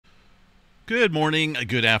Good morning,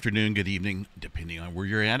 good afternoon, good evening, depending on where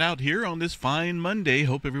you're at out here on this fine Monday.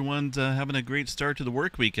 Hope everyone's having a great start to the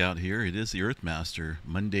work week out here. It is the Earthmaster.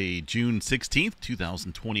 Monday, June 16th,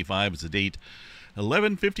 2025 is the date,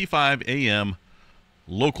 11:55 a.m.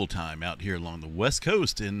 local time out here along the west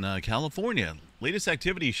coast in California. Latest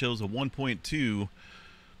activity shows a 1.2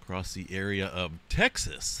 across the area of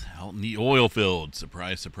Texas, out in the oil field.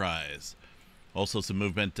 Surprise, surprise. Also some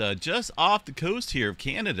movement just off the coast here of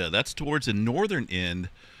Canada. That's towards the northern end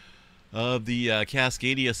of the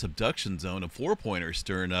Cascadia subduction zone. A four-pointer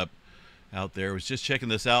stirring up out there. I was just checking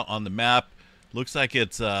this out on the map. Looks like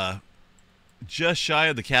it's just shy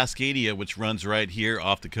of the Cascadia, which runs right here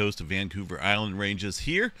off the coast of Vancouver Island ranges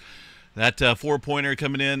here. That four-pointer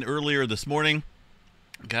coming in earlier this morning.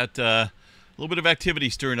 Got a little bit of activity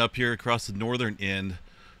stirring up here across the northern end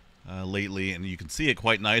lately, and you can see it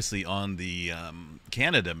quite nicely on the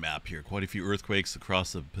Canada map here. Quite a few earthquakes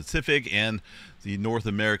across the Pacific and the North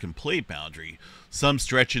American plate boundary. Some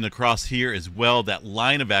stretching across here as well. That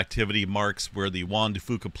line of activity marks where the Juan de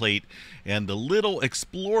Fuca plate and the Little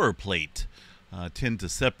Explorer plate tend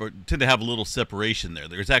to have a little separation there.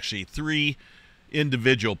 There's actually three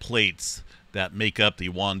individual plates that make up the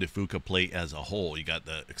Juan de Fuca plate as a whole. You got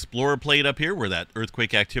the Explorer plate up here where that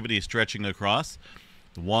earthquake activity is stretching across.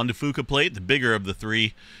 The Juan de Fuca plate, the bigger of the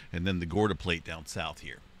three, and then the Gorda plate down south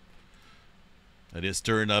here. That is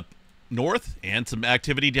stirring up north, and some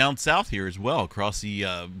activity down south here as well, across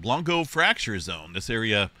the Blanco fracture zone. This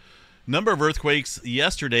area, number of earthquakes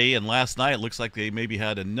yesterday and last night. It looks like they maybe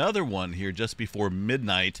had another one here just before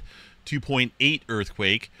midnight, 2.8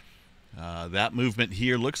 earthquake. That movement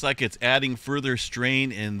here looks like it's adding further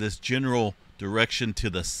strain in this general direction to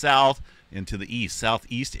the south and to the east,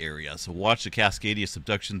 southeast area. So watch the Cascadia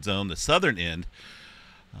subduction zone, the southern end.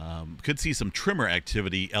 Could see some tremor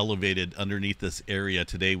activity elevated underneath this area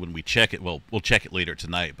today when we check it. Well, we'll check it later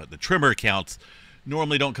tonight, but the tremor counts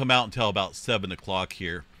normally don't come out until about 7 o'clock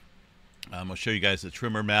here. I'll show you guys the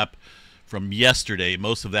tremor map from yesterday.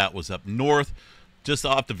 Most of that was up north, just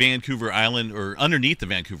off the Vancouver Island, or underneath the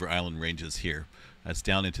Vancouver Island ranges here. That's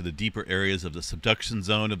down into the deeper areas of the subduction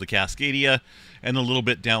zone of the Cascadia and a little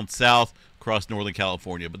bit down south across Northern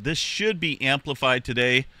California. But this should be amplified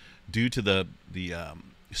today due to the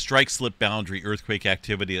strike slip boundary earthquake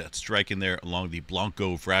activity that's striking there along the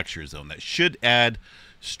Blanco fracture zone. That should add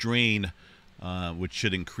strain, which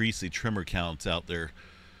should increase the tremor counts out there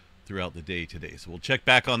throughout the day today. So we'll check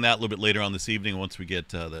back on that a little bit later on this evening once we get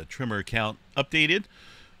the tremor count updated.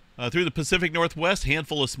 Through the Pacific Northwest,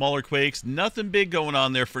 handful of smaller quakes. Nothing big going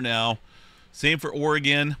on there for now. Same for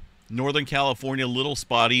Oregon. Northern California, a little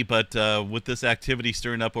spotty, but with this activity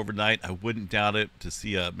stirring up overnight, I wouldn't doubt it to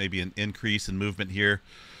see maybe an increase in movement here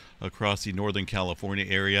across the Northern California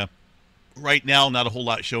area. Right now, not a whole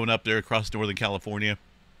lot showing up there across Northern California.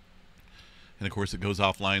 And, of course, it goes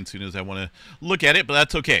offline as soon as I want to look at it, but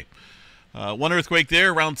that's okay. One earthquake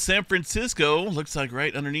there around San Francisco. Looks like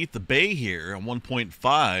right underneath the bay here on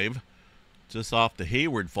 1.5, just off the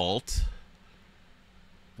Hayward Fault.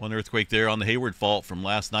 One earthquake there on the Hayward Fault from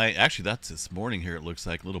last night. Actually, that's this morning here, it looks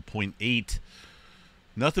like, a little 0.8.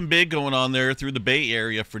 Nothing big going on there through the Bay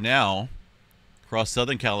Area for now. Across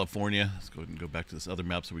Southern California. Let's go ahead and go back to this other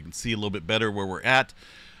map so we can see a little bit better where we're at.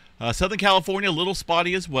 Southern California, a little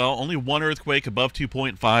spotty as well. Only one earthquake above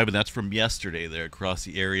 2.5, and that's from yesterday there across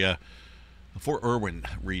the area. Fort Irwin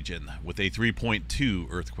region with a 3.2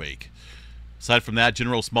 earthquake. Aside from that,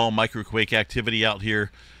 general small microquake activity out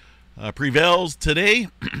here prevails today.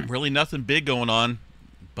 Really nothing big going on.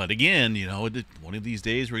 But again, you know, one of these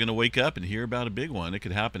days we're going to wake up and hear about a big one. It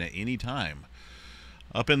could happen at any time.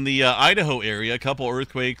 Up in the Idaho area, a couple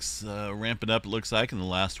earthquakes ramping up, it looks like, in the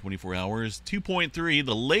last 24 hours. 2.3,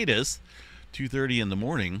 the latest, 2:30 in the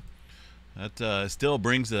morning. That still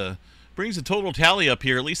brings the total tally up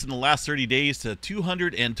here, at least in the last 30 days, to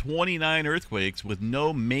 229 earthquakes with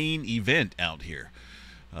no main event out here.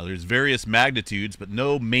 There's various magnitudes, but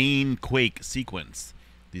no main quake sequence.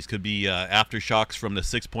 These could be aftershocks from the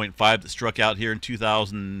 6.5 that struck out here in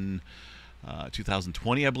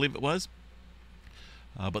 2020, I believe it was.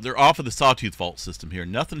 But they're off of the Sawtooth Fault system here.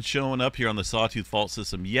 Nothing showing up here on the Sawtooth Fault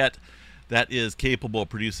system yet that is capable of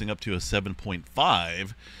producing up to a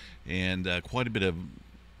 7.5, and quite a bit of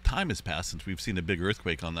time has passed since we've seen a big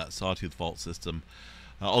earthquake on that Sawtooth Fault system.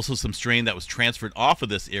 Also some strain that was transferred off of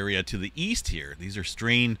this area to the east here. These are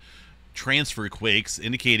strain transfer quakes,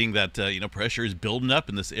 indicating that pressure is building up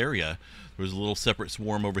in this area. There was a little separate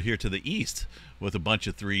swarm over here to the east with a bunch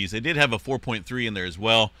of threes. They did have a 4.3 in there as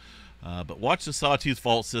well. But watch the Sawtooth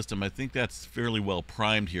Fault system. I think that's fairly well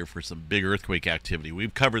primed here for some big earthquake activity.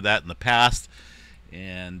 We've covered that in the past,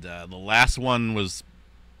 And the last one was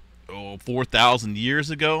 4,000 years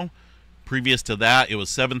ago. Previous to that, it was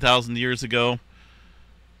 7,000 years ago.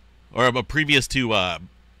 But previous to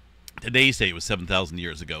today's date was 7,000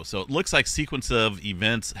 years ago. So it looks like sequence of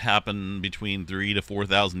events happen between 3 to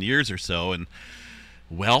 4,000 years or so. And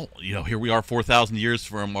well, here we are 4,000 years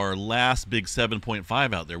from our last big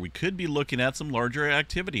 7.5 out there. We could be looking at some larger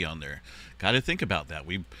activity on there. Got to think about that.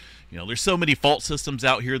 There's so many fault systems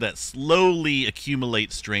out here that slowly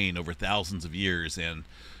accumulate strain over thousands of years. And,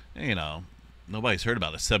 nobody's heard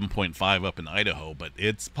about a 7.5 up in Idaho, but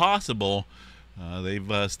it's possible.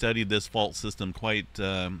 They've studied this fault system quite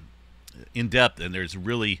in depth, and there's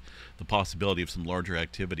really the possibility of some larger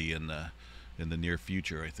activity in the near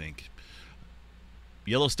future, I think.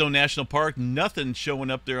 Yellowstone National Park, nothing showing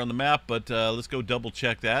up there on the map, but let's go double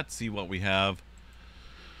check that, see what we have.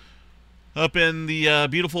 Up in the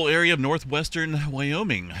beautiful area of northwestern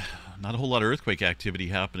Wyoming, not a whole lot of earthquake activity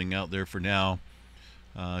happening out there for now.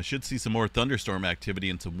 Should see some more thunderstorm activity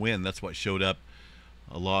and some wind. That's what showed up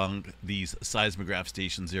along these seismograph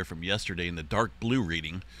stations there from yesterday in the dark blue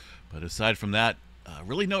reading. But aside from that,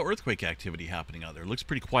 really no earthquake activity happening out there. It looks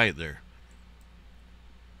pretty quiet there.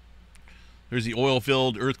 There's the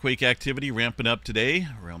oil-filled earthquake activity ramping up today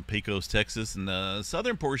around Pecos, Texas, and the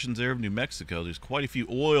southern portions there of New Mexico. There's quite a few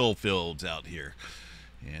oil fields out here.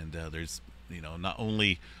 And there's, not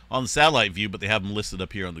only on the satellite view, but they have them listed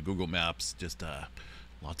up here on the Google Maps. Just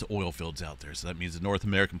lots of oil fields out there. So that means the North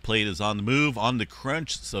American plate is on the move, on the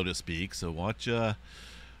crunch, so to speak. So watch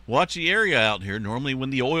the area out here. Normally when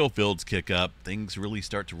the oil fields kick up, things really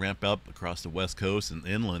start to ramp up across the west coast and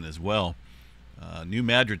inland as well. New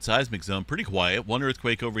Madrid seismic zone, pretty quiet. One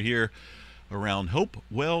earthquake over here around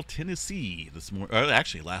Hopewell, Tennessee this morning.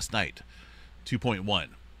 Actually, last night, 2.1. All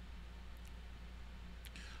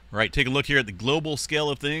right, take a look here at the global scale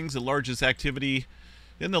of things. The largest activity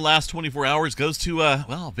in the last 24 hours goes to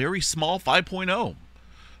a very small 5.0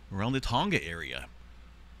 around the Tonga area.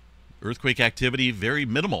 Earthquake activity very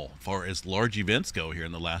minimal as far as large events go here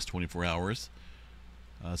in the last 24 hours.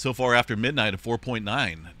 So far after midnight, a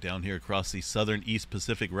 4.9 down here across the southern East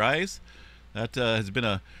Pacific Rise. That has been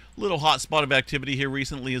a little hot spot of activity here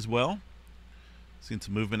recently as well. Seen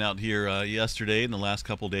some movement out here yesterday and the last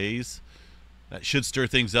couple days. That should stir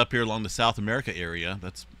things up here along the South America area.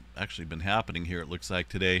 That's actually been happening here, it looks like,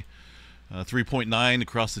 today. 3.9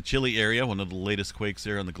 across the Chile area, one of the latest quakes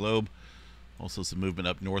there on the globe. Also some movement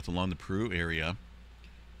up north along the Peru area.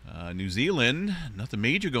 New Zealand, nothing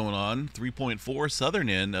major going on. 3.4 southern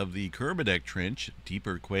end of the Kermadec Trench,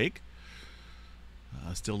 deeper quake.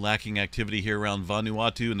 Still lacking activity here around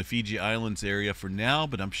Vanuatu and the Fiji Islands area for now,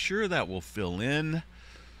 but I'm sure that will fill in.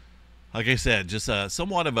 Like I said, just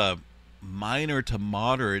somewhat of a minor to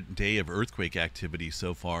moderate day of earthquake activity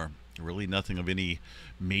so far. Really nothing of any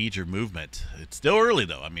major movement. It's still early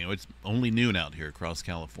though. I mean, it's only noon out here across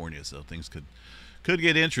California, so things could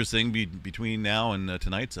get interesting between now and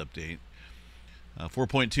tonight's update.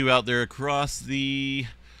 4.2 out there across the...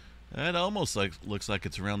 It almost looks like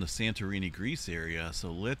it's around the Santorini, Greece area. So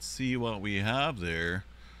let's see what we have there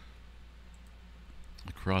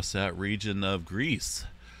across that region of Greece.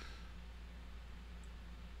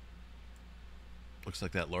 Looks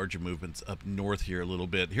like that larger movement's up north here a little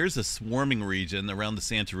bit. Here's the swarming region around the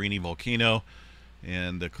Santorini volcano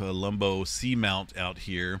and the Colombo seamount out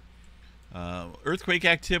here. Earthquake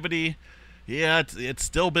activity, yeah, it's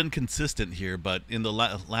still been consistent here, but in the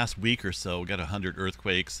last week or so, we got 100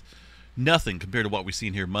 earthquakes. Nothing compared to what we've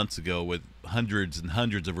seen here months ago with hundreds and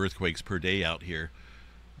hundreds of earthquakes per day out here.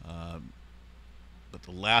 But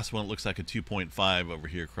the last one, it looks like a 2.5 over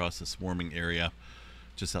here across the swarming area,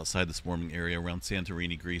 just outside the swarming area around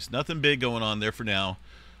Santorini, Greece. Nothing big going on there for now.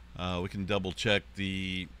 We can double check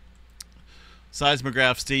the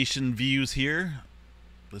seismograph station views here.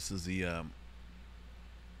 This is the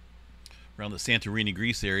around the Santorini,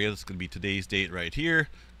 Greece area. This is going to be today's date right here.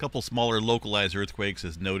 A couple smaller localized earthquakes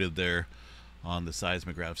as noted there on the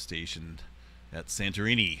seismograph station at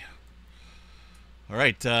Santorini. All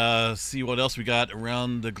right, see what else we got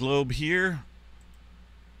around the globe here.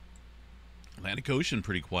 Atlantic Ocean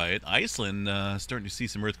pretty quiet. Iceland starting to see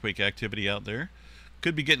some earthquake activity out there.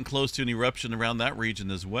 Could be getting close to an eruption around that region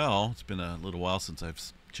as well. It's been a little while since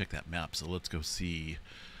I've checked that map, so let's go see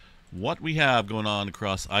what we have going on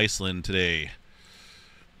across Iceland today. As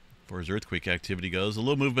far as earthquake activity goes, a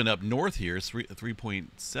little movement up north here,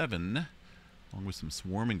 3.7, along with some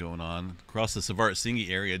swarming going on. Across the Svartsengi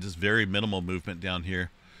area, just very minimal movement down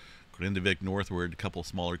here. Grindavik northward, a couple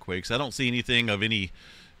smaller quakes. I don't see anything of any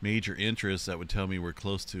major interest that would tell me we're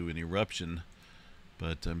close to an eruption,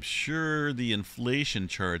 but I'm sure the inflation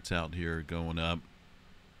charts out here are going up.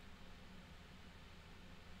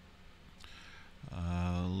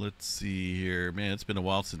 Let's see here. Man, it's been a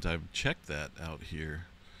while since I've checked that out here.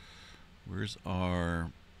 Where's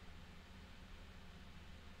our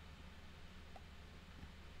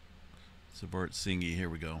Savart Singi? Here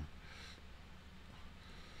we go.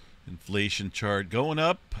 Inflation chart going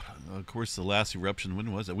up. Of course, the last eruption,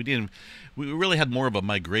 when was it? We really had more of a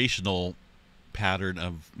migrational pattern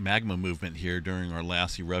of magma movement here during our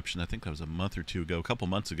last eruption. I think that was a month or two ago, a couple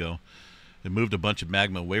months ago. It moved a bunch of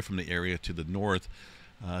magma away from the area to the north.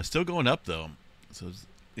 Still going up, though. So it's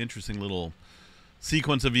an interesting little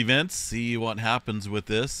sequence of events. See what happens with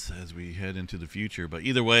this as we head into the future. But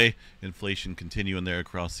either way, inflation continuing there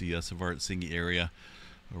across the Savart Singi area,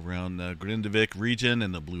 around Grindavik region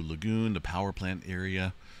and the Blue Lagoon, the power plant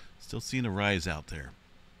area. Still seeing a rise out there.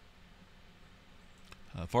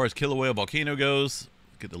 As far as Kilauea Volcano goes,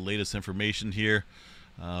 get the latest information here.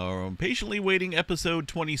 I'm patiently waiting episode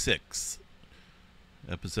 26.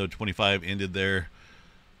 Episode 25 ended there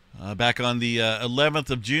back on the 11th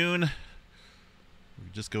of June.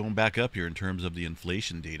 We're just going back up here in terms of the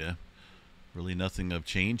inflation data. Really nothing of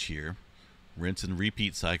change here. Rinse and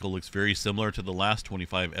repeat cycle looks very similar to the last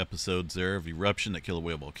 25 episodes there of eruption at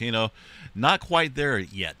Kilauea Volcano. Not quite there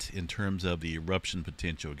yet in terms of the eruption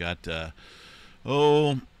potential. Got,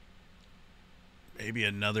 maybe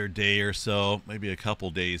another day or so, maybe a couple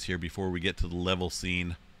days here before we get to the level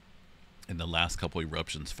seen in the last couple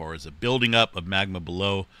eruptions as far as the building up of magma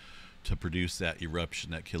below to produce that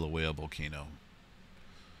eruption at Kilauea Volcano.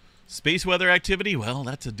 Space weather activity, well,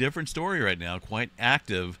 that's a different story right now. Quite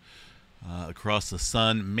active across the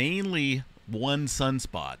sun. Mainly one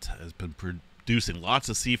sunspot has been producing lots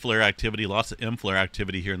of C flare activity, lots of M flare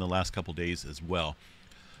activity here in the last couple days as well.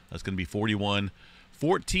 That's going to be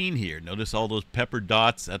 4114 here. Notice all those peppered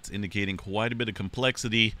dots. That's indicating quite a bit of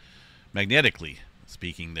complexity magnetically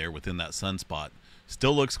speaking there within that sunspot.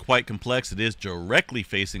 Still looks quite complex. It is directly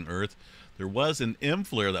facing Earth. There was an M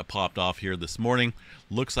flare that popped off here this morning.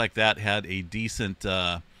 Looks like that had a decent,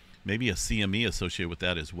 maybe a CME associated with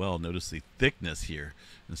that as well. Notice the thickness here.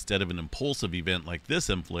 Instead of an impulsive event like this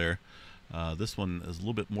M flare, this one is a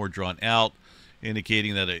little bit more drawn out,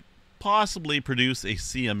 indicating that it possibly produced a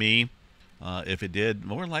CME. If it did,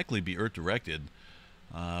 more likely be Earth directed.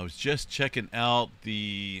 I was just checking out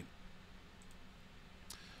the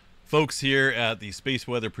folks here at the Space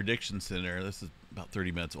Weather Prediction Center. This is about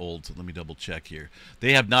 30 minutes old, so let me double check here.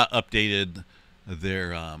 They have not updated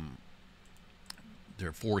their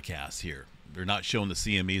forecast here. They're not showing the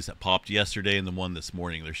CMEs that popped yesterday and the one this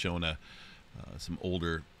morning. They're showing some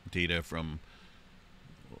older data from,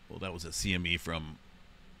 well, that was a CME from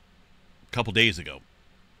a couple days ago,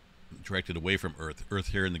 directed away from Earth. Earth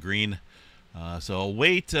here in the green. So I'll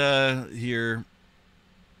wait here.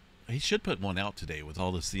 He should put one out today with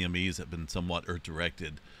all the CMEs that have been somewhat Earth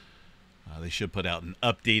directed. They should put out an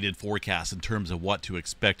updated forecast in terms of what to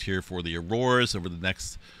expect here for the auroras over the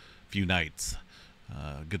next few nights.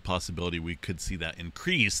 Good possibility we could see that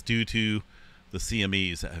increase due to the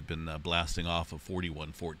CMEs that have been blasting off of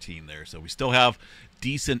 4114 there. So we still have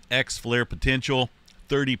decent X flare potential.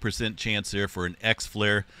 30% chance there for an X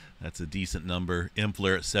flare. That's a decent number. M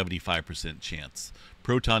flare at 75% chance.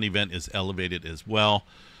 Proton event is elevated as well.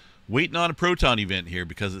 Waiting on a proton event here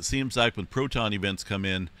because it seems like when proton events come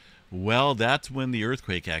in, well, that's when the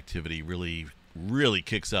earthquake activity really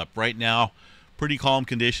kicks up. Right now, pretty calm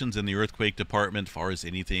conditions in the earthquake department as far as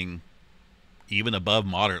anything even above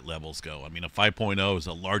moderate levels go. I mean, a 5.0 is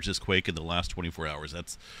the largest quake in the last 24 hours.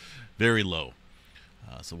 That's very low.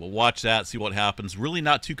 So we'll watch that, see what happens. Really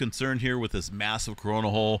not too concerned here with this massive corona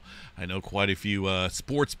hole. I know quite a few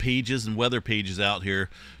sports pages and weather pages out here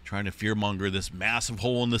trying to fearmonger this massive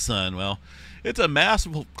hole in the sun. Well, it's a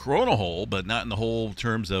massive corona hole, but not in the whole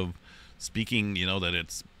terms of speaking, you know, that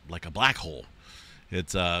it's like a black hole.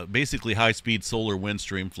 It's basically high-speed solar wind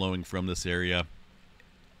stream flowing from this area.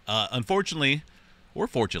 Unfortunately, or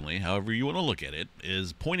fortunately, however you want to look at it,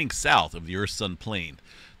 is pointing south of the Earth-Sun plane.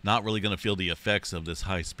 Not really going to feel the effects of this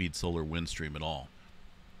high-speed solar wind stream at all.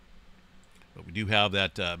 But we do have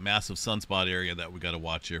that massive sunspot area that we got to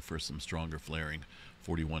watch here for some stronger flaring.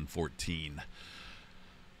 4114.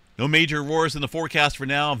 No major auroras in the forecast for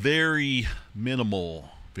now. Very minimal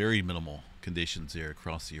conditions here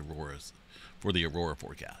across the auroras for the aurora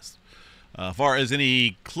forecast. As far as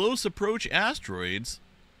any close approach asteroids,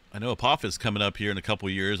 I know Apophis coming up here in a couple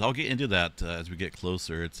years. I'll get into that as we get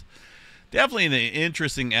closer. It's definitely an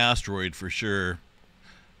interesting asteroid for sure.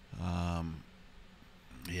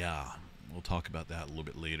 Yeah, we'll talk about that a little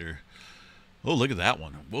bit later. Oh, look at that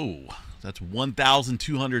one. Whoa, that's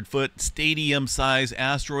 1,200 foot stadium size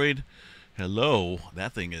asteroid. Hello,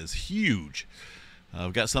 that thing is huge.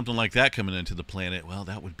 We've got something like that coming into the planet. Well,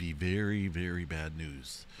 that would be very, very bad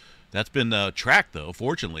news. That's been tracked, though,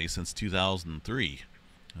 fortunately, since 2003.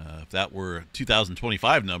 If that were a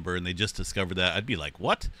 2025 number and they just discovered that, I'd be like,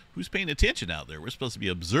 what? Who's paying attention out there? We're supposed to be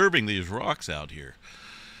observing these rocks out here.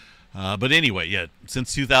 But anyway, yeah,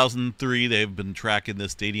 since 2003, they've been tracking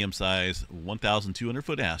this stadium-size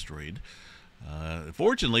 1,200-foot asteroid.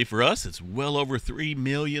 Fortunately for us, it's well over 3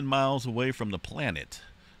 million miles away from the planet,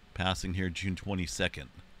 passing here June 22nd.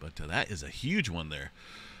 But that is a huge one there.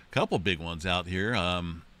 A couple big ones out here.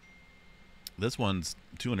 This one's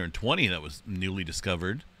 220 that was newly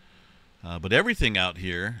discovered. But everything out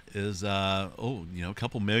here is, a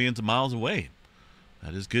couple millions of miles away.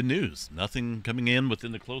 That is good news. Nothing coming in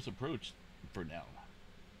within the close approach for now.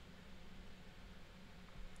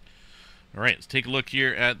 All right, let's take a look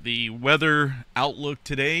here at the weather outlook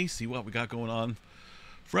today. See what we got going on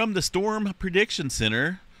from the Storm Prediction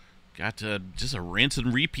Center. Got just a rinse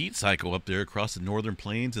and repeat cycle up there across the northern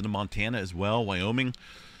plains into Montana as well, Wyoming.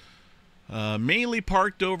 Mainly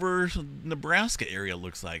parked over Nebraska area,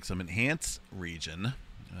 looks like. Some enhanced region.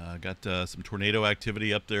 Got some tornado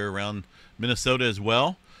activity up there around Minnesota as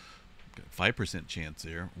well. Got 5% chance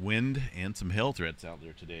there. Wind and some hail threats out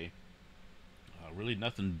there today. Really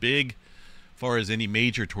nothing big as far as any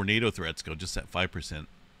major tornado threats go, just at 5%.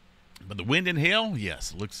 But the wind and hail,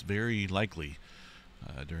 yes, looks very likely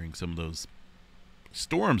during some of those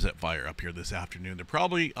storms that fire up here this afternoon. They're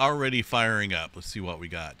probably already firing up. Let's see what we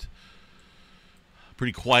got.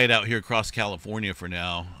 Pretty quiet out here across California for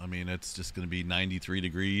now. I mean, it's just going to be 93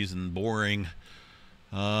 degrees and boring.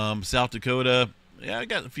 South Dakota, yeah, I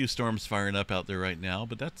got a few storms firing up out there right now,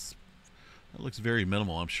 but that looks very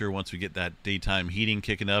minimal. I'm sure once we get that daytime heating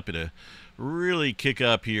kicking up, it'll really kick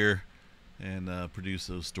up here and produce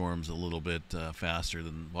those storms a little bit faster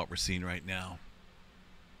than what we're seeing right now.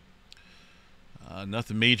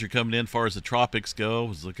 Nothing major coming in as far as the tropics go. I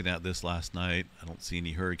was looking at this last night. I don't see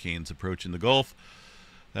any hurricanes approaching the Gulf.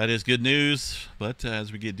 That is good news, but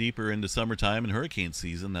as we get deeper into summertime and hurricane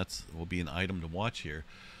season, that will be an item to watch here.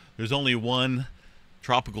 There's only one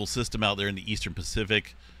tropical system out there in the eastern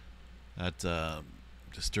Pacific. That's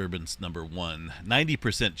disturbance number 1.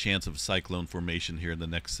 90% chance of cyclone formation here in the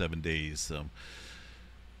next 7 days. So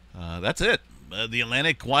that's it. The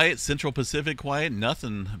Atlantic quiet, Central Pacific quiet,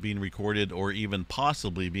 nothing being recorded or even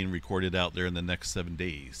possibly being recorded out there in the next 7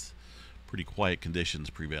 days. Pretty quiet conditions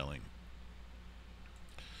prevailing.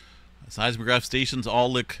 Seismograph stations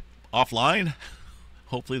all look offline.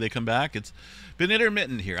 Hopefully they come back. It's been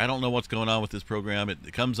intermittent here. I don't know what's going on with this program.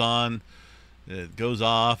 It comes on, it goes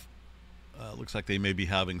off. Looks like they may be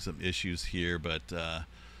having some issues here, but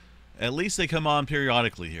at least they come on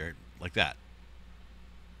periodically here, like that.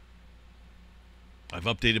 I've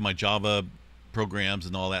updated my Java programs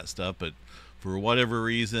and all that stuff, but for whatever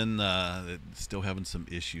reason, still having some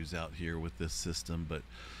issues out here with this system, but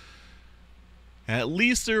at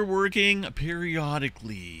least they're working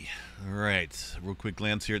periodically. All right, real quick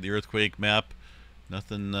glance here at the earthquake map.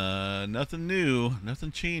 Nothing new,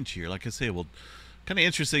 nothing changed here. Like I say, we'll kind of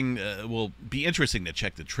interesting. Will be interesting to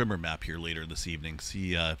check the tremor map here later this evening.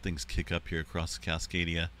 See if things kick up here across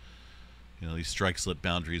Cascadia. You know, these strike slip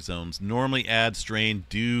boundary zones normally add strain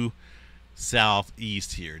due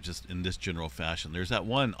southeast here, just in this general fashion. There's that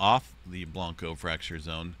one off the Blanco fracture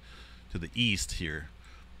zone to the east here.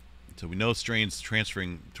 So we know strain's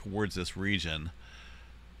transferring towards this region.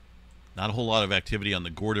 Not a whole lot of activity on the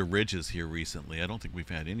Gorda Ridges here recently. I don't think we've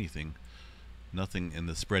had anything. Nothing in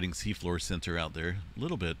the spreading seafloor center out there. A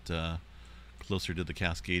little bit closer to the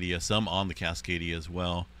Cascadia. Some on the Cascadia as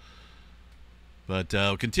well. But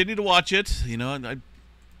we'll continue to watch it. You know,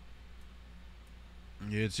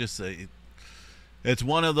 it's just it's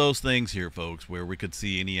one of those things here, folks, where we could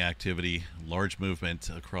see any activity, large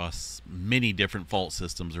movement across many different fault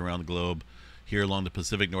systems around the globe. Here along the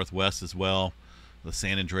Pacific Northwest as well. The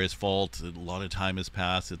San Andreas Fault, a lot of time has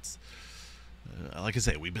passed. It's like I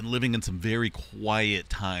say, we've been living in some very quiet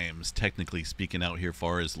times, technically speaking, out here as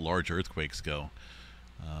far as large earthquakes go.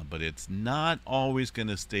 But it's not always going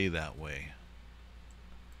to stay that way.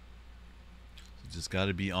 So just got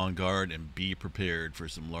to be on guard and be prepared for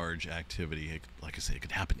some large activity. Like I say, it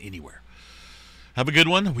could happen anywhere. Have a good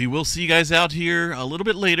one. We will see you guys out here a little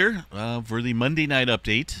bit later for the Monday night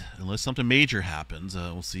update. Unless something major happens,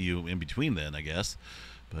 we'll see you in between then, I guess.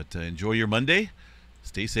 But enjoy your Monday.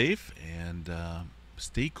 Stay safe and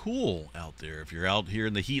stay cool out there. If you're out here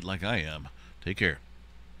in the heat like I am, take care.